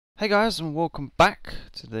Hey guys, and welcome back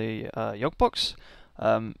to the YogBox.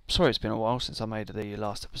 Sorry it's been a while since I made the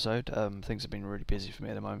last episode. Things have been really busy for me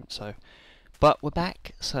at the moment, but we're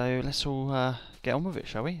back, so let's all get on with it,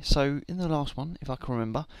 shall we? So in the last one, if I can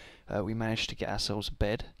remember, we managed to get ourselves a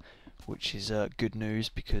bed, which is good news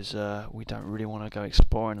because we don't really want to go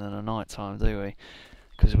exploring in the night time, do we?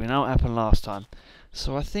 Because we know what happened last time.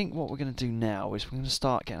 So I think what we're going to do now is we're going to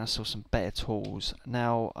start getting ourselves some better tools.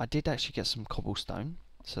 Now, I did actually get some cobblestone,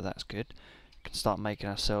 so that's good. We can start making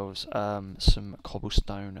ourselves some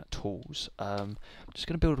cobblestone tools. I'm just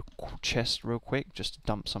going to build a chest real quick, just to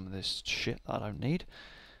dump some of this shit that I don't need.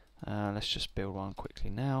 Let's just build one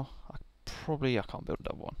quickly now. I can't build a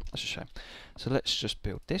double one, that's a shame. So let's just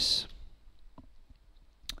build this.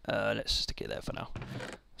 Let's stick it there for now.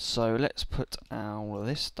 So let's put all of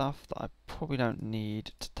this stuff that I probably don't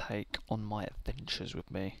need to take on my adventures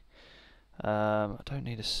with me. I don't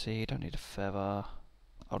need a seed, don't need a feather.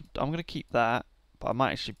 I'm going to keep that, but I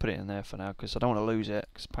might actually put it in there for now because I don't want to lose it,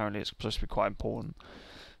 because apparently it's supposed to be quite important.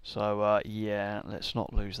 So yeah, let's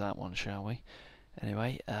not lose that one, shall we?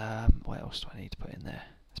 Anyway, what else do I need to put in there?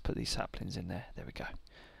 Let's put these saplings in there. There we go.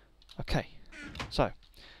 Okay, so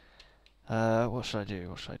what should I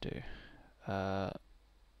do? What should I do? I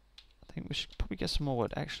think we should probably get some more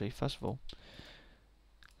wood. Actually, first of all,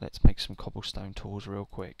 let's make some cobblestone tools real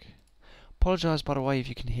quick. Apologise, by the way, if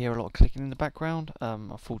you can hear a lot of clicking in the background.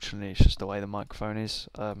 Unfortunately, it's just the way the microphone is.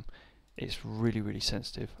 It's really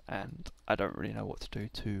sensitive, and I don't really know what to do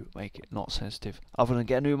to make it not sensitive, other than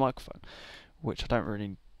get a new microphone, which I don't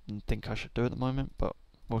really think I should do at the moment, but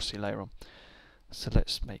we'll see later on. So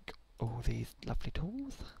let's make all these lovely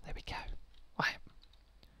tools. There we go. Right.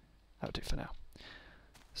 That'll do for now.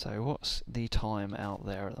 So what's the time out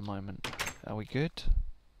there at the moment? Are we good?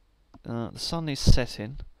 The sun is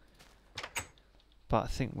setting, but I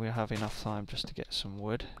think we'll have enough time just to get some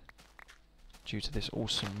wood due to this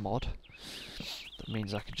awesome mod. That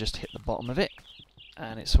means I can just hit the bottom of it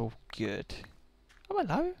and it's all good. Oh,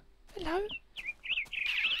 hello. Hello.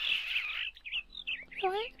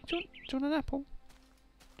 Alright, do you want an apple?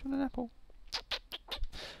 Do you want an apple?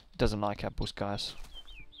 It doesn't like apples, guys.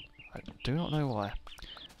 I do not know why.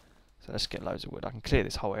 So let's get loads of wood. I can clear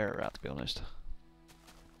this whole area out, to be honest.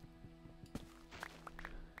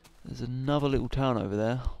 There's another little town over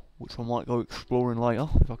there, which I might go exploring later,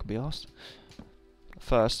 if I can be asked.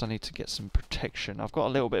 First, I need to get some protection. I've got a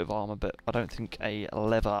little bit of armour, but I don't think a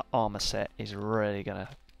leather armour set is really going to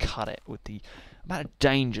cut it with the amount of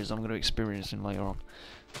dangers I'm going to experience in later on.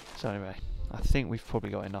 So anyway, I think we've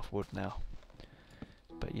probably got enough wood now.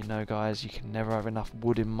 But you know, guys, you can never have enough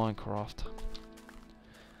wood in Minecraft.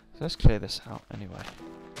 So let's clear this out anyway.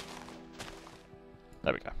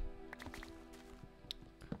 There we go.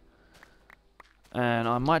 And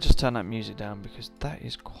I might just turn that music down because that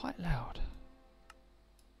is quite loud.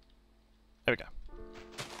 There we go.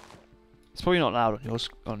 It's probably not loud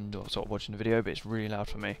on your sort of watching the video, but it's really loud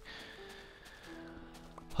for me.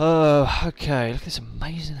 Okay, look at this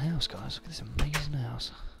amazing house, guys. Look at this amazing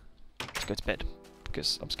house. Let's go to bed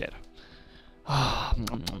because I'm scared. I'm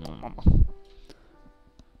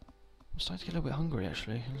starting to get a little bit hungry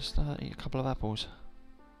actually. Let's eat a couple of apples.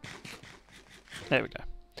 There we go.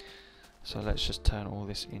 So let's just turn all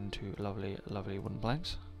this into lovely wooden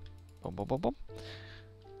planks. Boom, boom, boom, boom.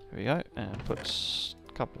 Here we go, and put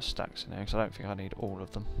a couple of stacks in there because I don't think I need all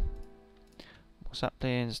of them. More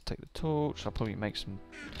saplings, take the torch. I'll probably make some.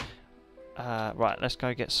 Right, let's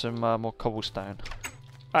go get some more cobblestone.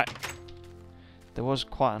 Right, there was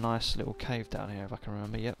quite a nice little cave down here if I can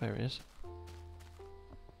remember. Yep, there it is.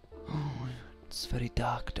 Oh, it's very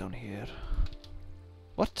dark down here.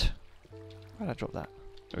 What? Why did I drop that?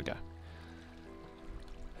 There we go.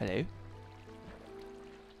 Hello.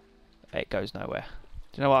 It goes nowhere.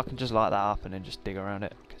 Do you know what? I can just light that up and then just dig around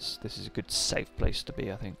it, because this is a good safe place to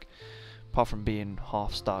be, I think. Apart from being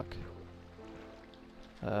half stuck.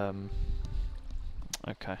 Okay.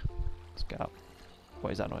 Let's get up.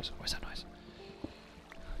 What is that noise? What is that noise?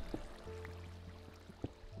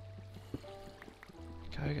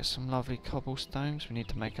 Okay, get some lovely cobblestones. We need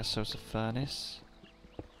to make ourselves a furnace.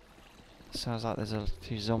 Sounds like there's a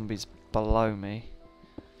few zombies below me.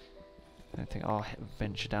 I don't think I'll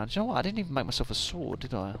venture down. Do you know what? I didn't even make myself a sword,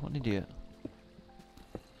 did I? What an idiot.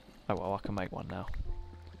 Oh well, I can make one now.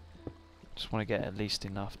 Just want to get at least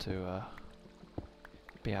enough to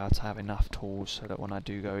be able to have enough tools so that when I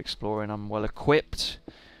do go exploring I'm well equipped.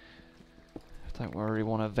 I don't really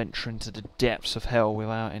want to venture into the depths of hell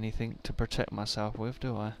without anything to protect myself with,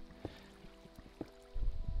 do I?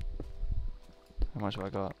 How much have I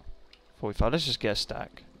got? 45. Let's just get a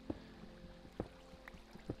stack.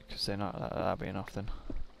 Because then that'll be enough then.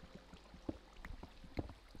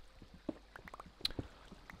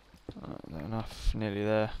 enough. Nearly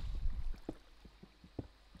there.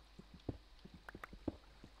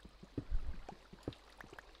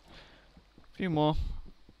 A few more.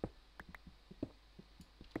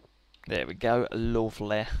 There we go.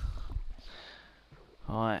 Lovely.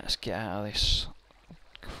 Alright, let's get out of this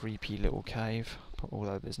creepy little cave.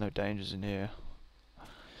 Although there's no dangers in here.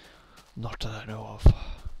 Not that I know of.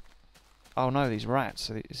 Oh no, these rats.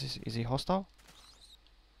 Is he hostile?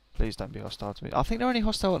 Please don't be hostile to me. I think they're only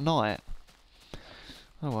hostile at night.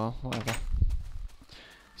 Oh well, whatever.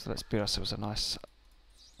 So let's build ourselves a nice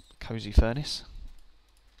cozy furnace.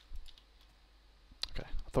 Okay,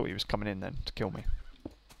 I thought he was coming in then to kill me.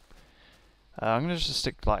 I'm gonna just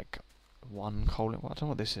stick like one coal in. I don't know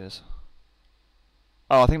what this is.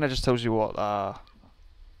 Oh, I think that just tells you what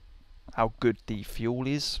how good the fuel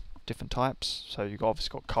is. Different types. So you've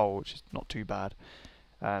obviously got coal, which is not too bad,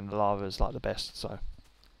 and lava is like the best. So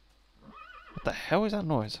what the hell is that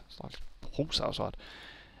noise? It's like a horse outside.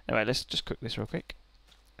 Anyway, let's just cook this real quick,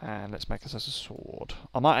 and let's make ourselves a sword.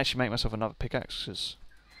 I might actually make myself another pickaxe because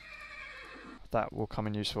that will come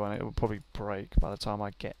in useful, and it will probably break by the time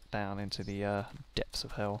I get down into the depths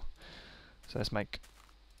of hell. So let's make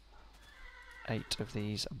 8 of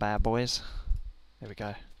these bad boys. There we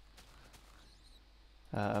go.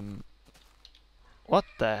 What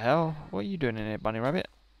the hell? What are you doing in here, Bunny Rabbit?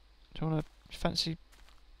 Do you want to fancy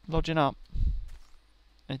lodging up?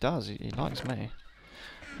 He does, he likes me.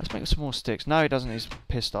 Let's make some more sticks. No, he doesn't, he's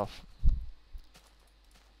pissed off.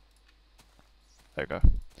 There we go.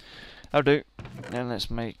 That'll do. Then let's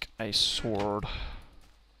make a sword.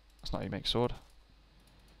 That's not how you make a sword.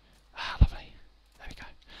 Ah, lovely. There we go.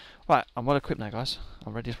 Right, I'm well equipped now, guys.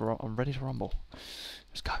 I'm ready to rumble.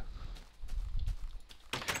 Let's go.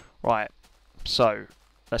 Right, so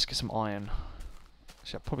let's get some iron.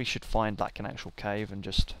 So I probably should find like an actual cave and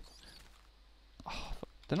just. Oh,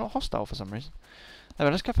 they're not hostile for some reason.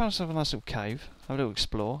 Anyway, let's go find ourselves a nice little cave, have a little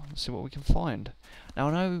explore, and see what we can find. Now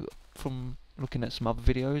I know from looking at some other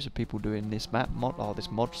videos of people doing this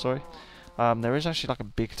mod, sorry. There is actually like a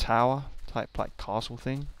big tower type like castle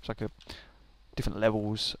thing. It's like a different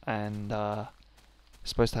levels, and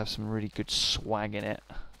it's supposed to have some really good swag in it.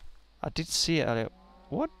 I did see it earlier.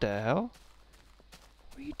 What the hell?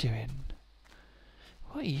 What are you doing?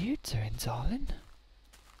 What are you doing, darling?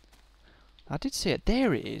 I did see it.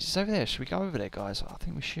 There it is. It's over there. Should we go over there, guys? I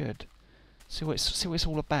think we should. See what it's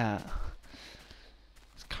all about.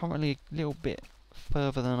 It's currently a little bit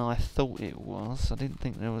further than I thought it was. I didn't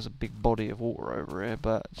think there was a big body of water over here,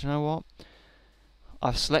 but do you know what?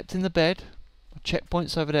 I've slept in the bed. My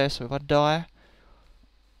checkpoint's over there, so if I die,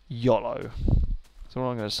 YOLO. That's all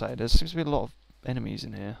I'm going to say. There seems to be a lot of enemies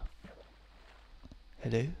in here.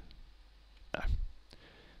 Hello? No.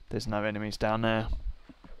 There's no enemies down there.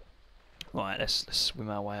 Right, let's swim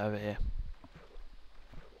our way over here.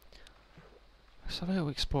 Let's have a little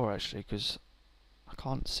explore actually, because I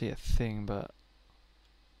can't see a thing, but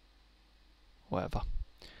whatever.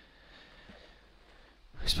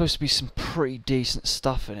 There's supposed to be some pretty decent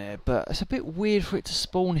stuff in here, but it's a bit weird for it to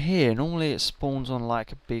spawn here. Normally it spawns on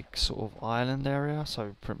like a big sort of island area,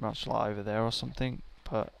 so pretty much like over there or something,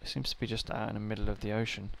 but it seems to be just out in the middle of the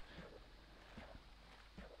ocean.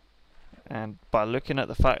 And by looking at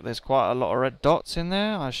the fact there's quite a lot of red dots in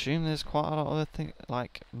there, I assume there's quite a lot of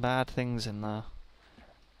like bad things in there.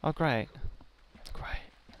 Oh great.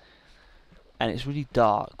 Great. And it's really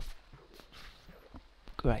dark.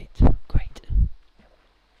 Great. Great.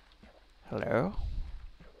 Hello?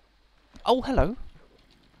 Oh, hello.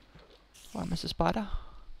 Right, Mr. Spider.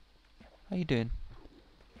 How you doing?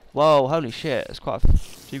 Whoa, holy shit. There's quite a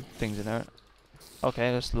few things in there.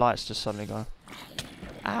 Okay, there's lights just suddenly gone.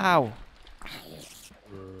 Ow!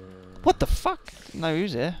 What the fuck? Didn't know he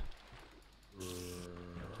was here.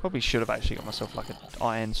 Probably should have actually got myself like an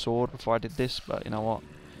iron sword before I did this, but you know what?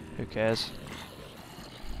 Who cares?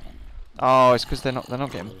 Oh, it's because they're not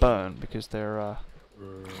getting burned because they're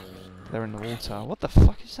in the water. What the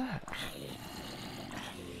fuck is that?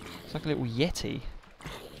 It's like a little yeti.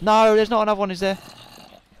 No, there's not another one, is there?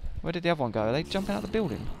 Where did the other one go? Are they jumping out the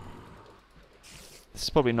building? This is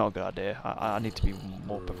probably not a good idea. I need to be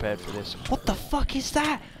more prepared for this. What the fuck is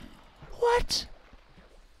that? What?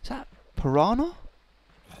 Is that piranha?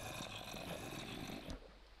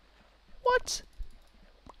 What?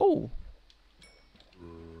 Oh.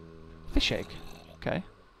 Fish egg. Okay.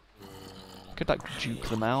 Could like juke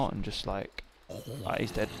them out and just like... Ah,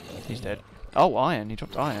 he's dead. He's dead. Oh, iron. He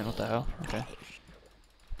dropped iron. What the hell? Okay.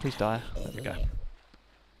 Please die. There we go. Right,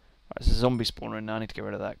 there's a zombie spawner now. I need to get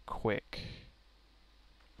rid of that quick.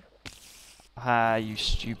 Ah, you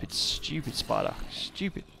stupid, stupid spider.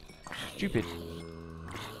 Stupid. Stupid.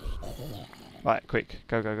 Right, quick.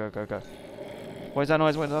 Go, go, go, go, go. What is that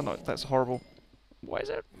noise? What is that noise? That's horrible. What is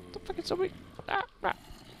it? The fucking zombie. Ah, ah.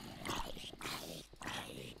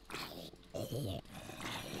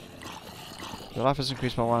 Your life has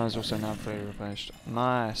increased by 1 and is also now fully replenished.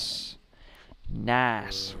 Nice.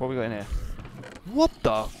 Nice. What we got in here? What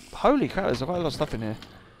the? Holy crap, there's quite a lot of stuff in here.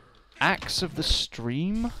 Axe of the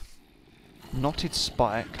Stream. Knotted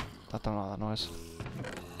Spike. I don't like that noise.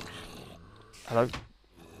 Hello?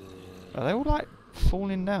 Are they all like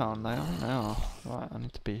falling down? They are now. Right, I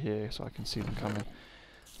need to be here so I can see them coming.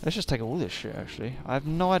 Let's just take all this shit actually. I have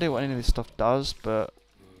no idea what any of this stuff does, but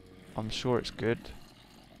I'm sure it's good.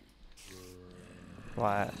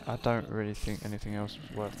 Right, I don't really think anything else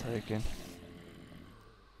is worth taking.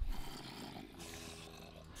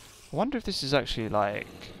 I wonder if this is actually like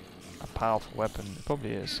a powerful weapon. It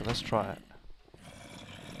probably is, so let's try it.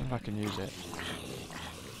 If I can use it.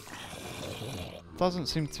 Doesn't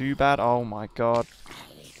seem too bad. Oh my god.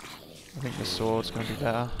 I think the sword's going to be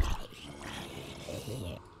better.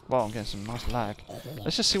 Well, I'm getting some nice lag.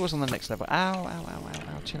 Let's just see what's on the next level. Ow, ow, ow,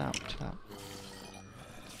 ow, ow. Chill out, chill out.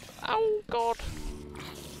 Oh god.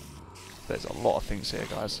 There's a lot of things here,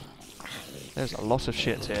 guys. There's a lot of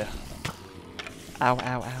shit here. Ow,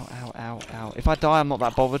 ow, ow, ow, ow, ow. If I die, I'm not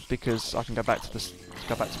that bothered because I can go back to this.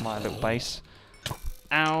 Go back to my little base.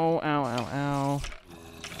 Ow, ow, ow, ow.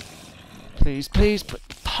 Please, please,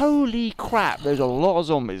 holy crap, there's a lot of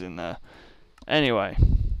zombies in there. Anyway,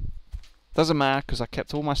 doesn't matter because I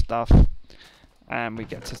kept all my stuff and we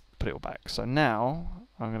get to put it all back. So now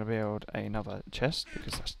I'm going to build another chest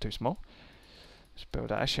because that's too small. Let's build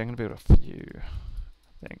that. Actually, I'm going to build a few,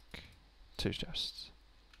 I think. 2 chests.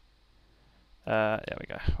 There we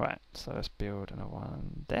go. Right, so let's build another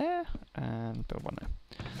one there and build one there.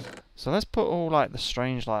 So let's put all like the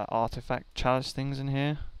strange like artifact chalice things in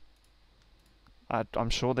here. I'm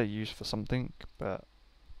sure they're used for something, but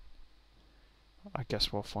I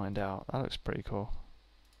guess we'll find out. That looks pretty cool.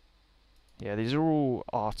 Yeah, these are all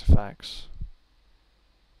artifacts.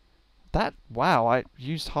 That, wow, I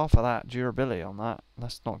used half of that durability on that.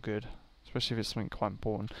 That's not good, especially if it's something quite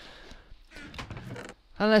important.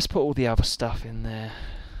 And let's put all the other stuff in there,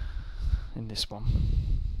 in this one.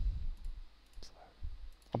 So,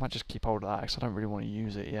 I might just keep hold of that because I don't really want to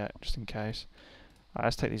use it yet, just in case. Alright,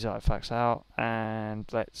 let's take these artifacts out and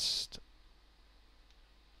let's...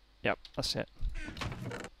 Yep, that's it.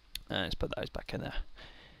 And let's put those back in there.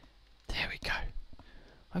 There we go.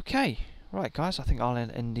 Okay, right guys, I think I'll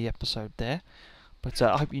end the episode there. But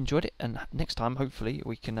I hope you enjoyed it, and next time hopefully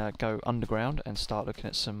we can go underground and start looking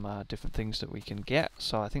at some different things that we can get.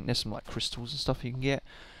 So I think there's some like crystals and stuff you can get.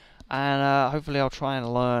 And hopefully I'll try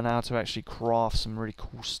and learn how to actually craft some really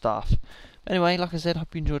cool stuff. Anyway, like I said,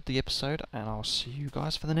 hope you enjoyed the episode, and I'll see you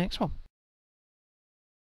guys for the next one.